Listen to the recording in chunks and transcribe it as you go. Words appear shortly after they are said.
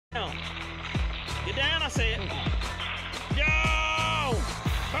said. Yo!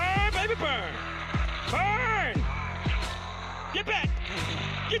 Burn, baby, burn. Burn! Get back!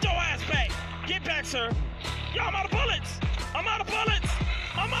 Get your ass back! Get back, sir! Yo, I'm out of bullets! I'm out of bullets!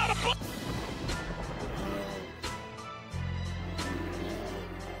 I'm out of bullets!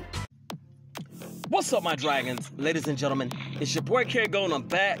 What's up, my dragons? Ladies and gentlemen, it's your boy Carrigo, and I'm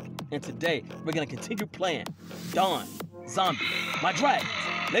back, and today we're gonna continue playing Dawn Zombie, my dragons.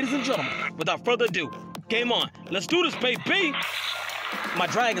 Ladies and gentlemen, without further ado, game on. Let's do this, baby! My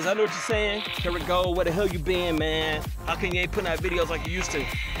dragons, I know what you're saying. Here we go. Where the hell you been, man? How come you ain't putting out videos like you used to?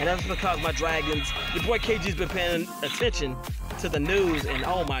 And that's because, my dragons, your boy KG's been paying attention to the news, and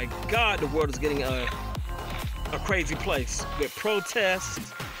oh my God, the world is getting a crazy place with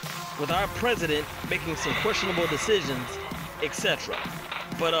protests, with our president making some questionable decisions, etc.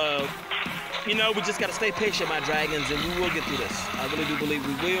 But you know, we just gotta stay patient, my dragons, and we will get through this. I really do believe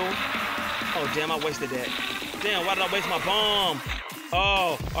we will. Oh damn, I wasted that. Damn, why did I waste my bomb?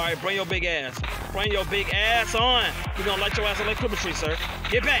 Oh, all right, bring your big ass. Bring your big ass on. You're gonna light your ass on that Christmas tree, sir.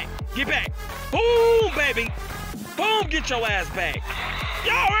 Get back, get back. Boom, baby. Boom, get your ass back.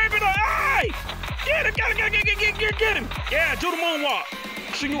 Yo, everybody, hey! Get him, get him. Yeah, do the moonwalk.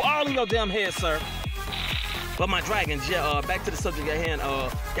 Shoot you all in your damn head, sir. But my dragons, yeah, back to the subject at hand.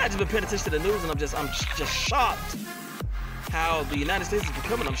 Yeah, I just been paying attention to the news, and I'm just shocked how the United States is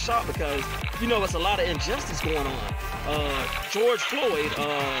becoming. I'm shocked because, you know, it's a lot of injustice going on. George Floyd,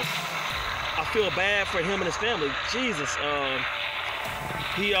 I feel bad for him and his family. Jesus,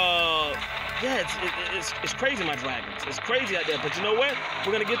 yeah, it's crazy, my dragons. It's crazy out there, but you know what?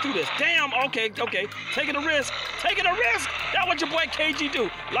 We're gonna get through this. Damn, okay. Taking a risk. That's what your boy KG do.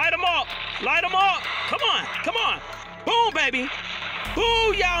 Light him up. Come on. Boom, baby.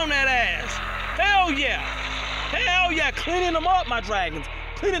 Boo, y'all on that ass. Hell yeah. Cleaning them up, my dragons.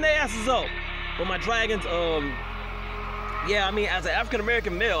 Cleaning their asses up. But my dragons, yeah, I mean, as an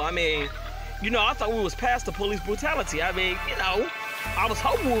African-American male, I mean, you know, I thought we was past the police brutality. I mean, you know, I was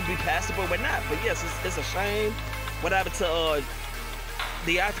hoping we would be past it, but we're not. But yes, it's a shame what happened to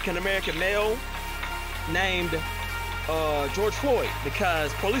the African-American male named George Floyd,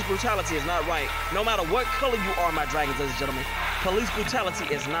 because police brutality is not right. No matter what color you are, my dragons, ladies and gentlemen, police brutality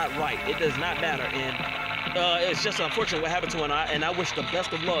is not right. It does not matter, and it's just unfortunate what happened to him, and I wish the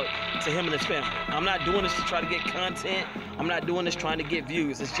best of luck to him and his family. I'm not doing this to try to get content. I'm not doing this trying to get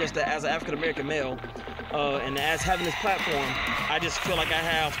views. It's just that as an African-American male, and as having this platform, I just feel like I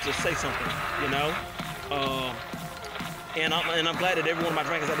have to say something, you know? And I'm glad that every one of my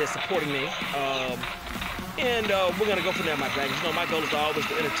dragons out there is supporting me. And we're gonna go from there, my dragons. You know, my goal is always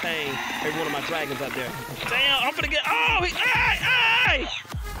to entertain every one of my dragons out there. Damn, I'm gonna get, hey!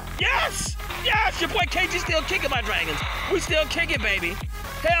 Yes, your boy KG still kicking, my dragons. We still kicking, baby.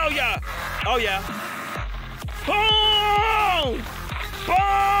 Hell yeah. Oh yeah. Boom!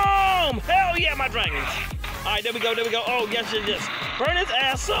 Hell yeah, my dragons. All right, there we go. Oh, yes. Burn his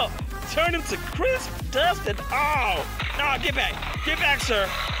ass up. Turn him to crisp dust and oh. No, get back, sir.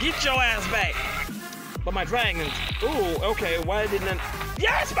 Get your ass back. But my dragons, ooh, okay, why didn't I?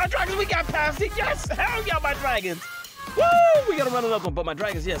 Yes, my dragons, we got past it. Yes, hell yeah, my dragons. Woo, we gotta run another one. But my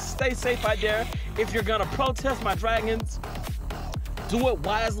dragons, yes, stay safe out there. If you're gonna protest, my dragons, do it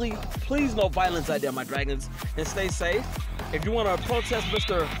wisely. Please, no violence out there, my dragons, and stay safe. If you wanna protest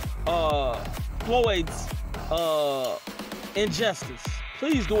Mr. Floyd's injustice,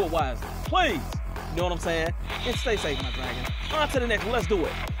 please do it wisely. Please, you know what I'm saying? And stay safe, my dragons. On to the next one, let's do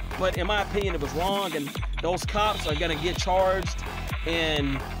it. But in my opinion, it was wrong, and those cops are gonna get charged,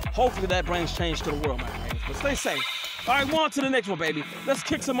 and hopefully that brings change to the world, my dragons. But stay safe. All right, on to the next one, baby. Let's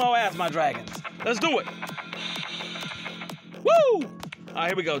kick some more ass, my dragons. Let's do it. Woo! All right,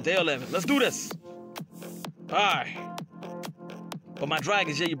 here we go, day 11. Let's do this. All right. But my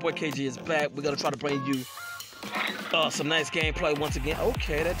dragons, yeah, your boy KG is back. We're gonna try to bring you some nice gameplay once again.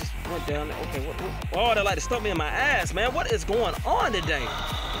 Okay, that just went down. Okay, oh, that light to stump me in my ass, man. What is going on today?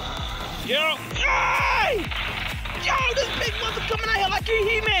 Yo, hey! Yo, this big mother coming out here like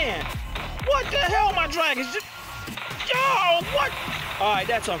He-Man. What the hell, my dragons? Yo, what? All right,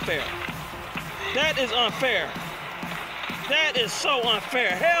 that's unfair. That is unfair. That is so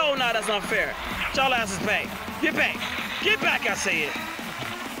unfair. Hell no, that's unfair. Y'all asses back. Get back. Get back, I said.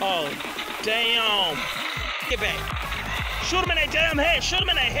 Oh, damn. Get back. Shoot him in their damn head. Shoot him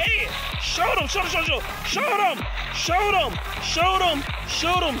in their head. Shoot them. Shoot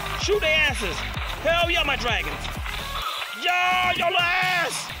their asses. Hell yeah, my dragons. Yo, your little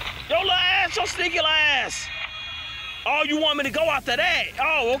ass. Your sneaky little ass. Oh, you want me to go after that?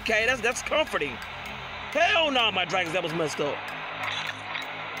 Oh, okay, that's comforting. Hell no, my dragons, that was messed up.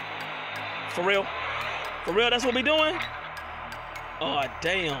 For real? For real, that's what we doing? Oh,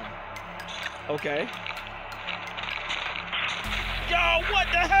 damn. Okay. Yo, what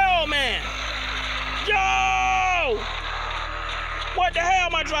the hell, man? Yo! What the hell,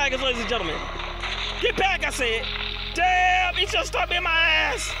 my dragons, ladies and gentlemen? Get back, I said. Damn, he just stuck me in my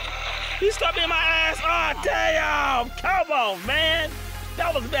ass. He stuck me in my ass. Oh, damn. Come on, man.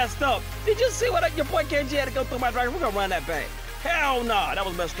 That was messed up. Did you see what your boy KG had to go through my dragon? We're going to run that back. Hell nah, that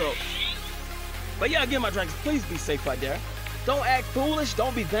was messed up. But yeah, again, my dragons, please be safe out there. Don't act foolish.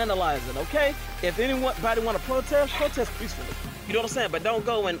 Don't be vandalizing, okay? If anybody want to protest, protest peacefully. You know what I'm saying? But don't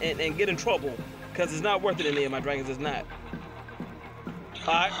go and get in trouble, because it's not worth it in the end, my dragons. It's not.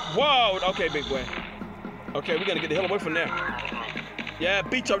 All right. Whoa. Okay, big boy. Okay, we got to get the hell away from there. Yeah,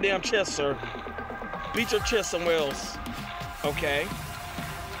 beat your damn chest, sir. Beat your chest somewhere else. Okay.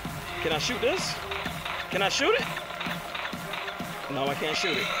 Can I shoot this? Can I shoot it? No, I can't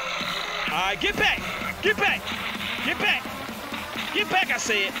shoot it. All right, get back. Get back. Get back. Get back, I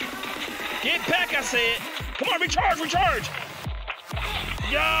said. Get back, I said. Come on, recharge, recharge.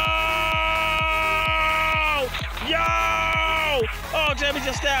 Yo! Yo! Oh, damn, he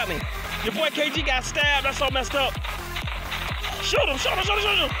just stabbed me. Your boy KG got stabbed. That's all messed up. Shoot him, shoot him, shoot him,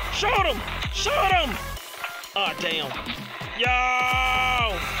 shoot him. Shoot him, shoot him. Oh, damn.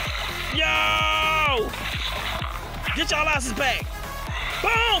 Yo! Yo! Get y'all asses back.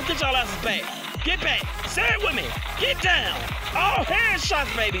 Boom! Get y'all asses back. Get back. Say it with me. Get down. Oh,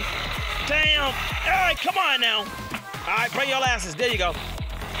 headshots, baby. Damn. All right, come on now. All right, bring your asses. There you go.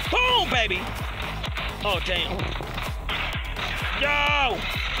 Boom, baby. Oh, damn. Yo.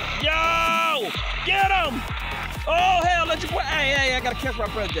 Yo. Get him. Oh, hell, let your boy. Hey, I got to catch my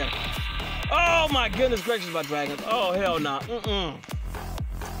breath there. Oh, my goodness gracious, my dragons. Oh, hell no.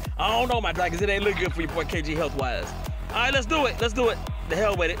 I don't know, my dragons. It ain't look good for your boy KG health-wise. All right, let's do it. Let's do it. The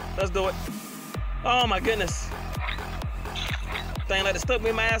hell with it. Let's do it. Oh, my goodness. Thing like it stuck me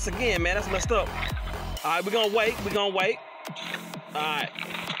in my ass again, man. That's messed up. All right, we're going to wait. We're going to wait. All right.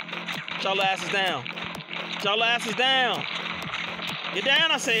 Get y'all asses down. Get y'all asses down. Get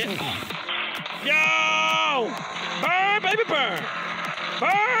down, I said. Yo! Burn, baby, burn.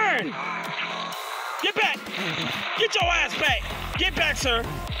 Burn! Get back. Get your ass back. Get back, sir.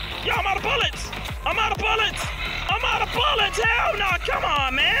 Yo, I'm out of bullets. I'm out of bullets. I'm out of bullets. Hell no. Come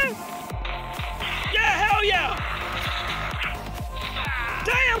on, man. Yeah, hell yeah.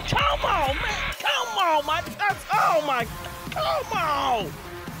 Damn, come on, man. Come on, oh my, come on.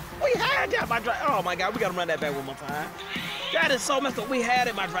 We had that, my dragon. Oh my God, we gotta run that back one more time. That is so messed up. We had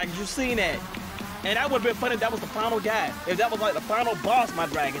it, my dragons. You seen that. And that would have been funny if that was the final guy. If that was like the final boss, my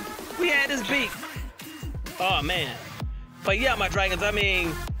dragon. We had this beat. Oh man. But yeah, my dragons, I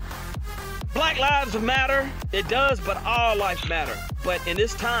mean, Black lives matter. It does, but all lives matter. But in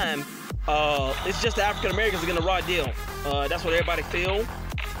this time, it's just the African Americans are getting a raw deal. That's what everybody feel.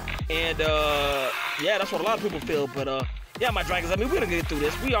 And yeah, that's what a lot of people feel. But yeah, my dragons, I mean, we're gonna get through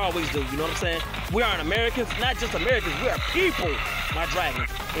this. We always do, you know what I'm saying? We aren't Americans, not just Americans, we are people, my dragons.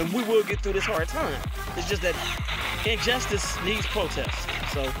 And we will get through this hard time. It's just that injustice needs protest.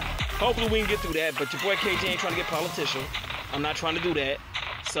 So hopefully we can get through that. But your boy KG ain't trying to get politician. I'm not trying to do that.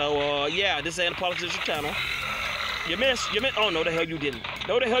 So yeah, this ain't a politician channel. You missed. Oh, no, the hell you didn't.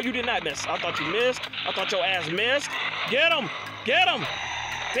 No, the hell you did not miss. I thought you missed. I thought your ass missed. Get him. Get him.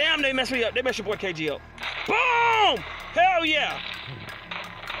 Damn, they messed me up. They messed your boy KG up. Boom. Hell yeah.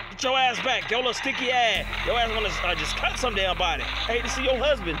 Get your ass back. Your little sticky ass. Your ass want to just cut some damn body. I hate to see your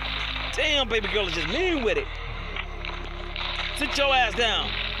husband. Damn, baby girl is just mean with it. Sit your ass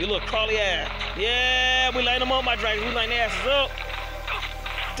down. You little crawly ass. Yeah, we line them up, my dragons. We line their asses up.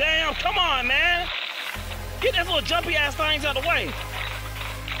 Damn, come on, man. Get these little jumpy ass things out the way.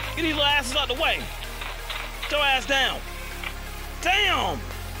 Get these little asses out the way. Get your ass down. Damn.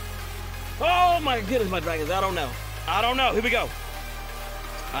 Oh my goodness, my dragons. I don't know. I don't know. Here we go.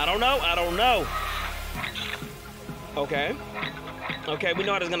 I don't know. I don't know. Okay. Okay, we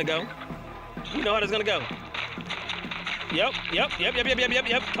know how this is gonna go. We know how this is gonna go. Yep.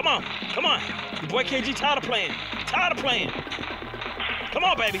 Come on. Come on. Your boy KG tired of playing. Tired of playing. Come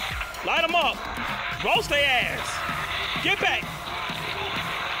on, baby. Light them up. Roast their ass. Get back.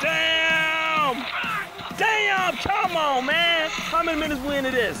 Damn. Damn. Come on, man. How many minutes we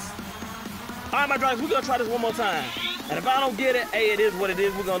into this? All right, my dragons, we're going to try this one more time. And if I don't get it, hey, it is what it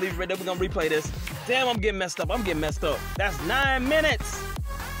is. We're going to leave it right there. We're going to replay this. Damn, I'm getting messed up. I'm getting messed up. That's 9 minutes.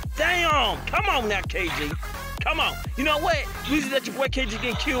 Damn. Come on now, KG. Come on. You know what? The reason that your boy KG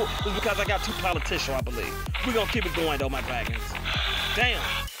getting killed is because I got 2 politicians, I believe. We're going to keep it going, though, my dragons. Damn.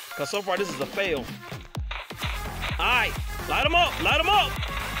 Because so far, this is a fail. All right. Light them up. Light them up.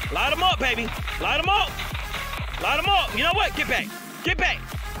 Light them up, baby. Light them up. Light them up. You know what? Get back. Get back.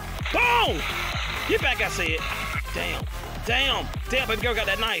 Boom. Get back, I said. Damn. Damn. Damn, baby girl got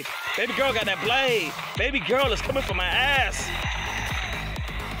that knife. Baby girl got that blade. Baby girl is coming for my ass.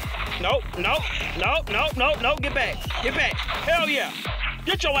 Nope. Nope. Nope. Nope. Nope. Nope. Get back. Get back. Hell yeah.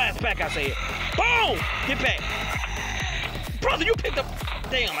 Get your ass back, I said. Boom. Get back. Brother, you picked up.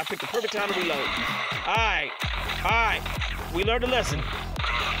 Damn, I picked the perfect time to reload. All right. All right. We learned a lesson.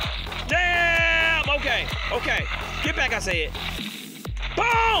 Damn. Okay. Okay. Get back, I said.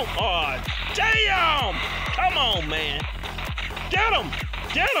 Boom. Oh, damn. Come on, man. Get them.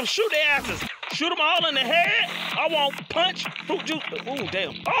 Get them. Shoot their asses. Shoot them all in the head. I want punch, fruit juice. Ooh,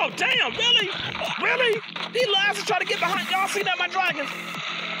 damn. Oh, damn. Really? Really? These little asses try to get behind. Y'all see that, my dragons?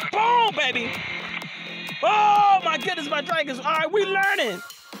 Boom, baby. Oh, my goodness, my dragons. All right, we learning.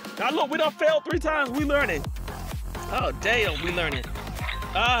 Now, look, we done failed 3 times. We learning. Oh, damn, we learning.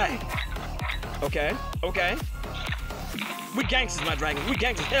 All right. Okay, okay. We gangsters, my dragons. We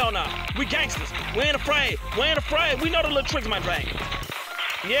gangsters. Hell no. We gangsters. We ain't afraid. We ain't afraid. We know the little tricks, my dragons.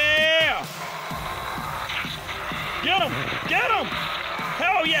 Yeah. Get him. Get him.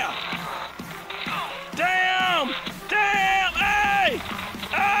 Hell yeah. Damn. Damn. Hey.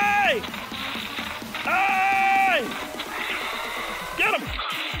 Hey. Hey. Get him.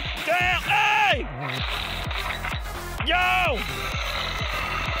 Damn. Hey. Yo.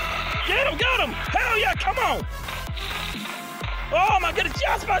 Get him. Get him. Hell yeah. Come on. Oh my goodness,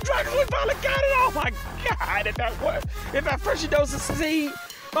 yes, my dragons, we finally got it. Oh my God, if that worked, if at first you don't succeed,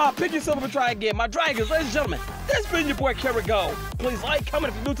 pick yourself up and try again. My dragons, ladies and gentlemen, this has been your boy Carrot Gold. Please like,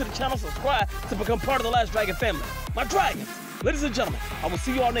 comment if you're new to the channel, subscribe to become part of the Last Dragon family. My dragons, ladies and gentlemen, I will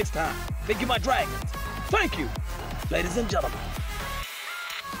see you all next time. Thank you, my dragons. Thank you, ladies and gentlemen.